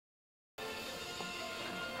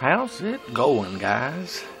How's it going,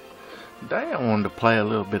 guys? Today I wanted to play a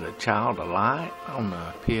little bit of Child of Light on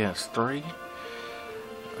the ps3.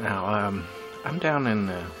 Now, I'm down in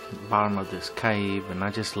the bottom of this cave, and I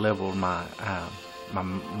just leveled my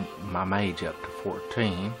mage up to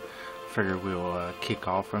 14. Figure we'll kick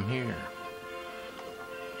off from here.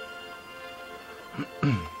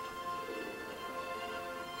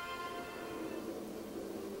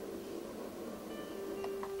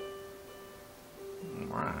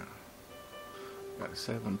 Right, got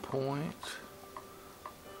 7 points.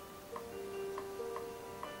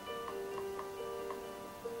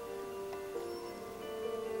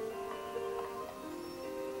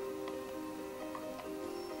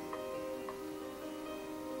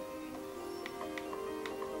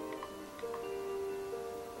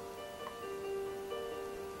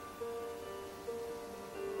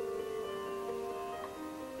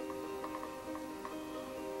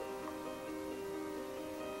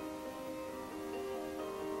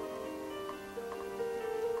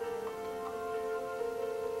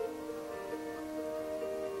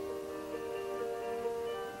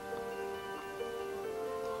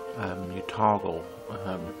 You toggle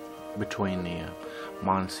between the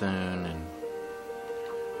monsoon and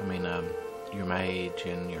your mage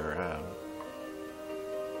and your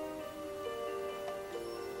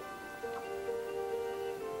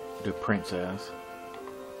the princess.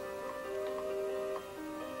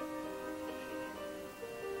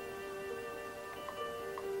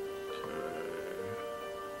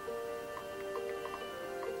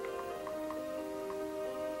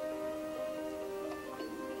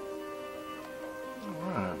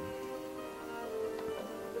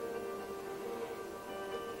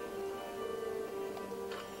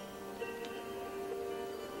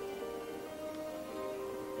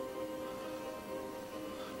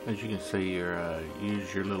 As you can see,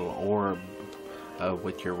 use your little orb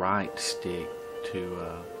with your right stick to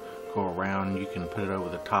go around. You can put it over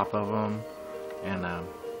the top of them and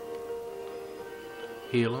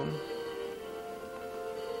heal them.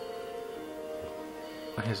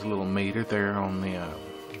 It has a little meter there on the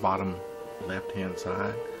bottom left hand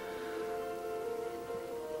side.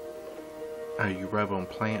 You rub on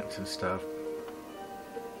plants and stuff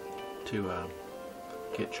to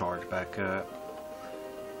get charged back up.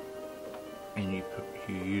 And you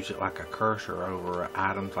use it like a cursor over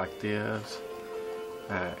items like this,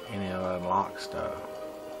 and it'll unlock stuff.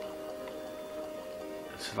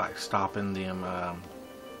 It's like stopping them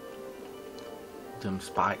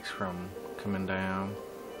spikes from coming down.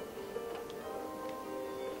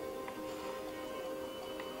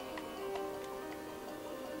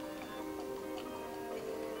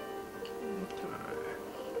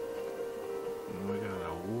 And we got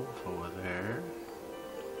a wolf over there.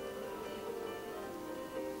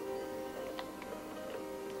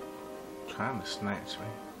 Trying to snatch me.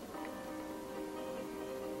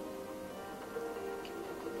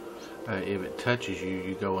 If it touches you,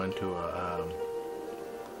 you go into a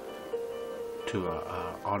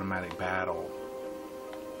automatic battle.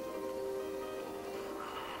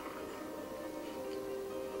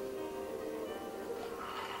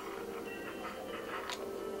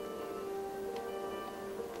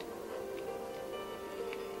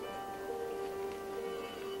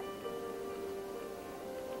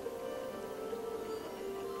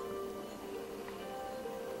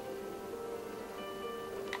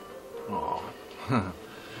 Oh,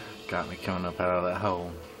 got me coming up out of that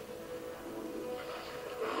hole.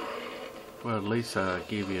 Well, at least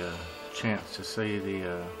give you a chance to see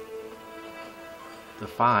the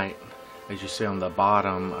fight. As you see on the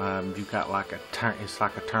bottom, you got like a turn. It's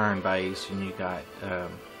like a turn base, and you got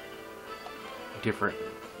different.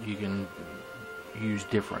 You can use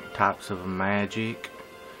different types of magic.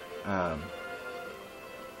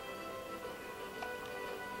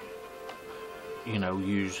 You know,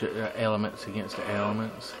 use elements against the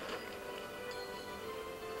elements.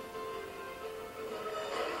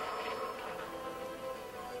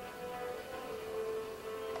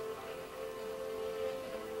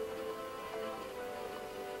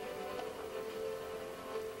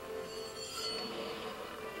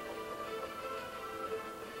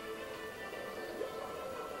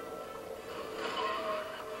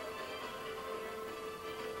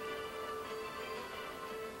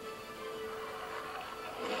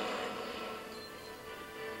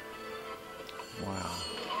 Wow.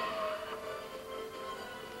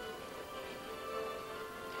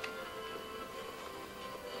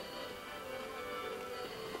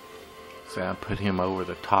 So I put him over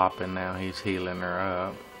the top, and now he's healing her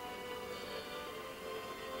up.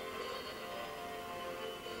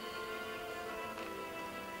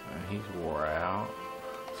 he's wore out.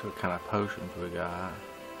 See what kind of potions we got.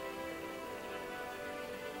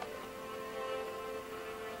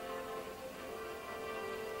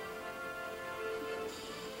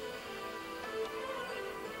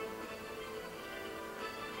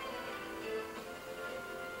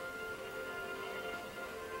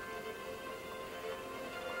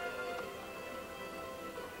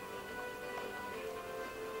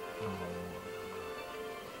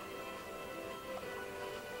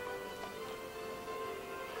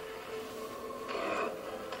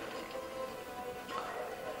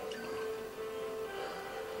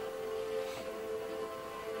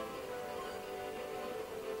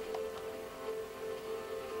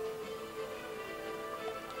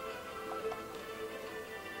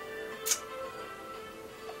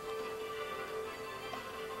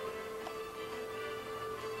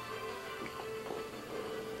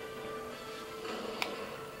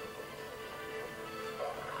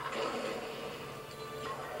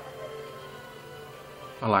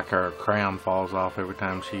 I like her crown falls off every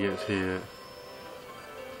time she gets hit.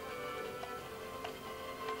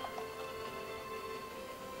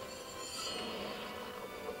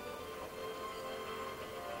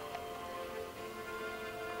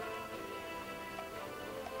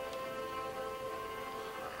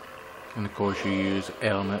 And of course you use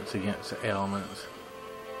elements against the elements.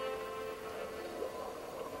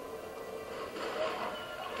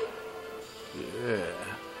 Yeah.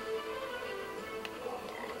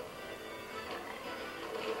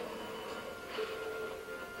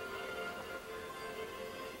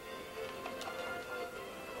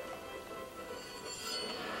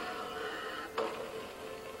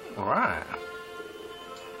 All right.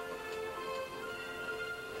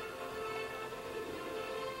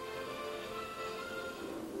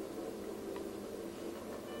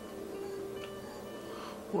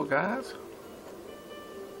 Well, guys,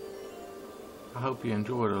 I hope you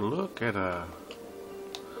enjoyed a look at a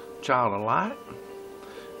Child of Light.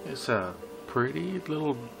 It's a pretty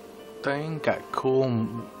little thing, got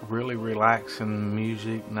cool, really relaxing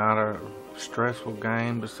music, not a stressful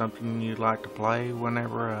game, but something you'd like to play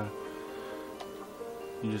whenever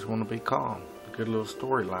you just want to be calm. A good little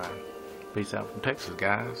storyline. Peace out from Texas,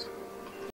 guys.